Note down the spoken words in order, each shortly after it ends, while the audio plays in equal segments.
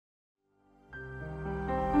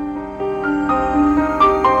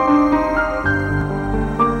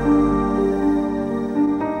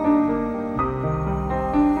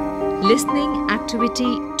Listening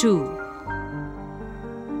Activity 2.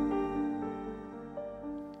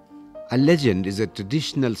 A legend is a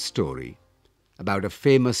traditional story about a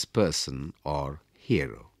famous person or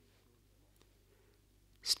hero.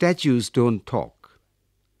 Statues don't talk.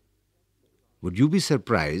 Would you be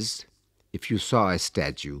surprised if you saw a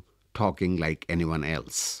statue talking like anyone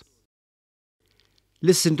else?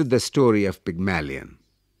 Listen to the story of Pigmalion.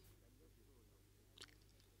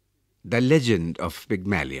 The legend of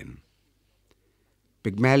Pigmalion.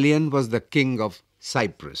 Pigmalion was the king of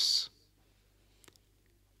Cyprus.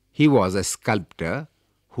 He was a sculptor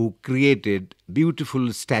who created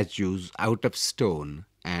beautiful statues out of stone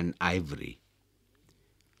and ivory.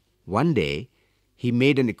 One day, he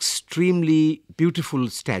made an extremely beautiful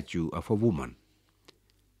statue of a woman.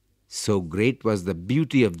 So great was the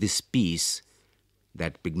beauty of this piece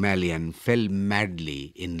that Pygmalion fell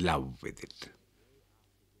madly in love with it.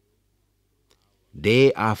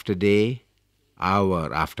 Day after day,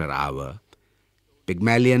 hour after hour,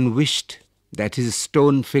 Pygmalion wished that his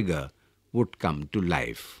stone figure would come to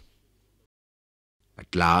life.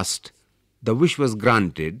 At last, the wish was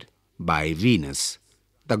granted by Venus,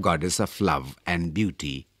 the goddess of love and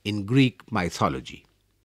beauty in Greek mythology.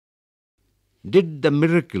 Did the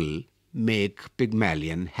miracle make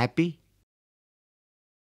Pygmalion happy?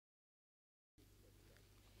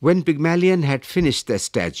 When Pygmalion had finished the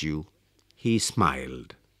statue, he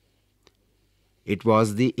smiled. It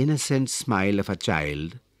was the innocent smile of a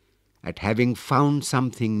child at having found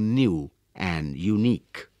something new and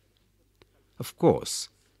unique. Of course,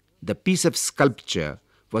 the piece of sculpture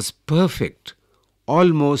was perfect,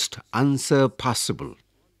 almost unsurpassable.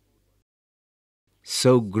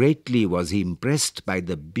 So greatly was he impressed by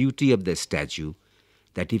the beauty of the statue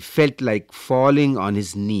that he felt like falling on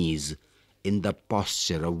his knees in the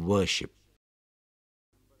posture of worship.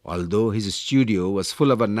 Although his studio was full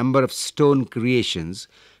of a number of stone creations,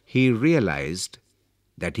 he realized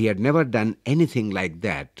that he had never done anything like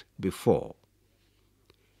that before.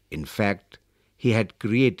 In fact, he had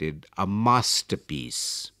created a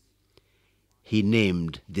masterpiece. He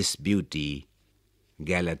named this beauty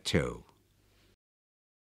Galatea.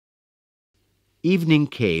 Evening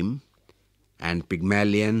came, and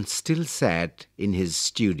Pygmalion still sat in his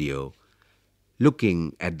studio,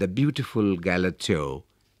 looking at the beautiful Galatea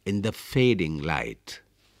in the fading light.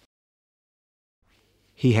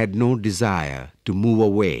 He had no desire to move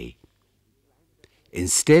away.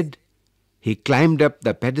 Instead, he climbed up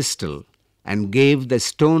the pedestal and gave the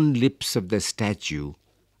stone lips of the statue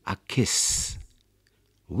a kiss,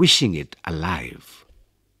 wishing it alive.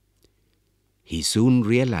 He soon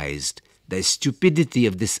realized the stupidity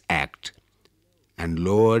of this act and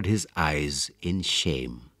lowered his eyes in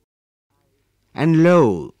shame. And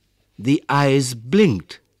lo, the eyes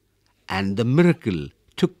blinked, and the miracle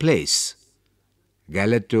took place.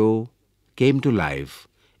 Galatea came to life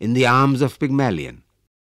in the arms of Pygmalion.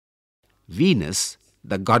 Venus,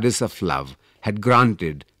 the goddess of love, had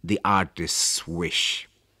granted the artist's wish.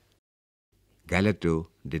 Galatea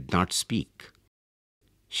did not speak.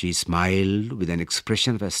 She smiled with an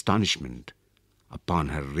expression of astonishment upon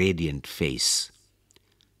her radiant face.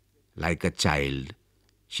 Like a child,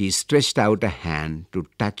 she stretched out a hand to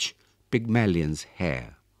touch Pygmalion's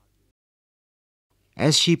hair.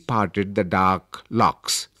 As she parted the dark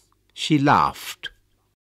locks, she laughed.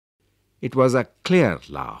 It was a clear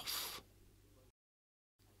laugh.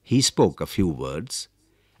 He spoke a few words,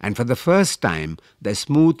 and for the first time the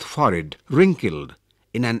smooth forehead wrinkled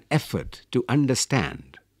in an effort to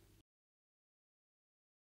understand.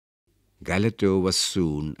 Galatea was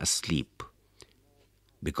soon asleep,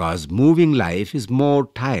 because moving life is more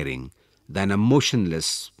tiring than a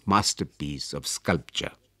motionless masterpiece of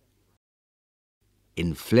sculpture.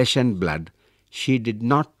 In flesh and blood, she did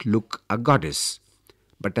not look a goddess,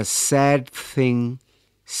 but a sad thing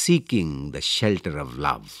seeking the shelter of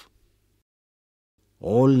love.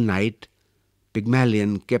 All night,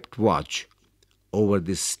 Pygmalion kept watch over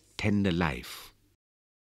this tender life.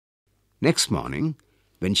 Next morning,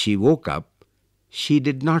 when she woke up, she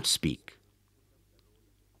did not speak.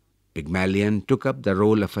 Pygmalion took up the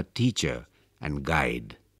role of a teacher and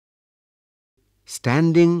guide.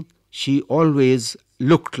 Standing, she always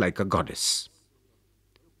looked like a goddess.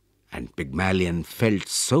 And Pygmalion felt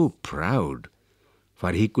so proud,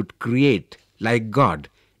 for he could create like God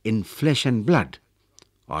in flesh and blood,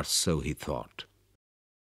 or so he thought.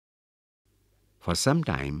 For some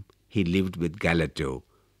time he lived with Galatea,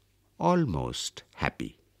 almost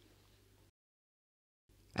happy.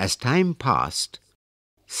 As time passed,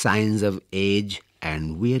 signs of age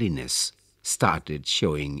and weariness started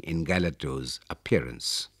showing in Galatea's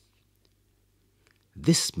appearance.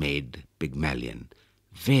 This made Pigmalion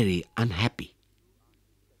very unhappy.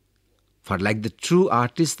 For like the true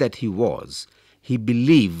artist that he was, he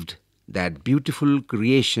believed that beautiful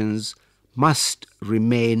creations must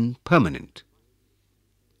remain permanent.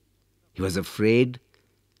 He was afraid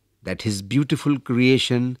that his beautiful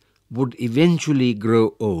creation would eventually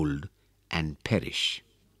grow old and perish.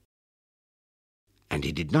 And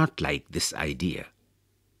he did not like this idea.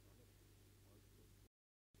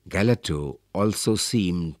 Galatea also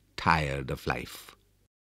seemed tired of life,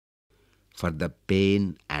 for the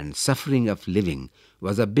pain and suffering of living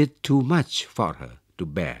was a bit too much for her to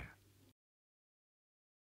bear.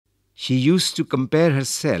 She used to compare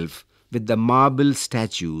herself with the marble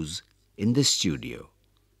statues in the studio.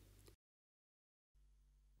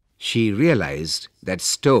 She realized that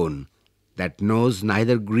stone that knows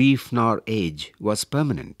neither grief nor age was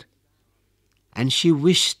permanent, and she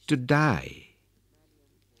wished to die.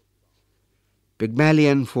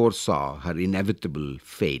 Pygmalion foresaw her inevitable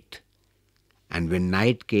fate, and when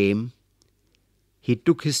night came, he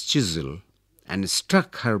took his chisel and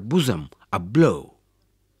struck her bosom a blow.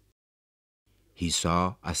 He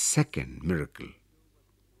saw a second miracle.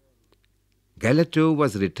 Galatea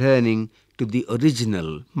was returning to the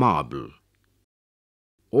original marble.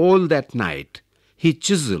 All that night he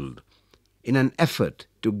chiseled in an effort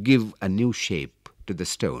to give a new shape to the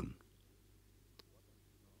stone.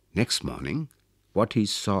 Next morning, what he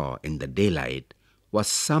saw in the daylight was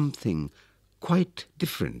something quite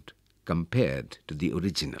different compared to the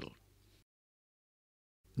original.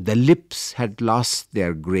 The lips had lost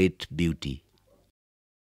their great beauty.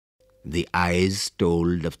 The eyes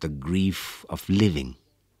told of the grief of living.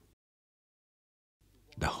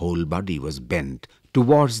 The whole body was bent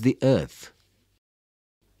towards the earth.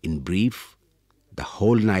 In brief, the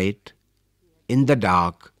whole night, in the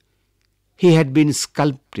dark, he had been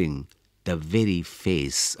sculpting the very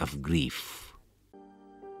face of grief.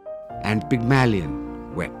 And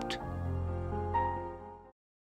Pygmalion wept.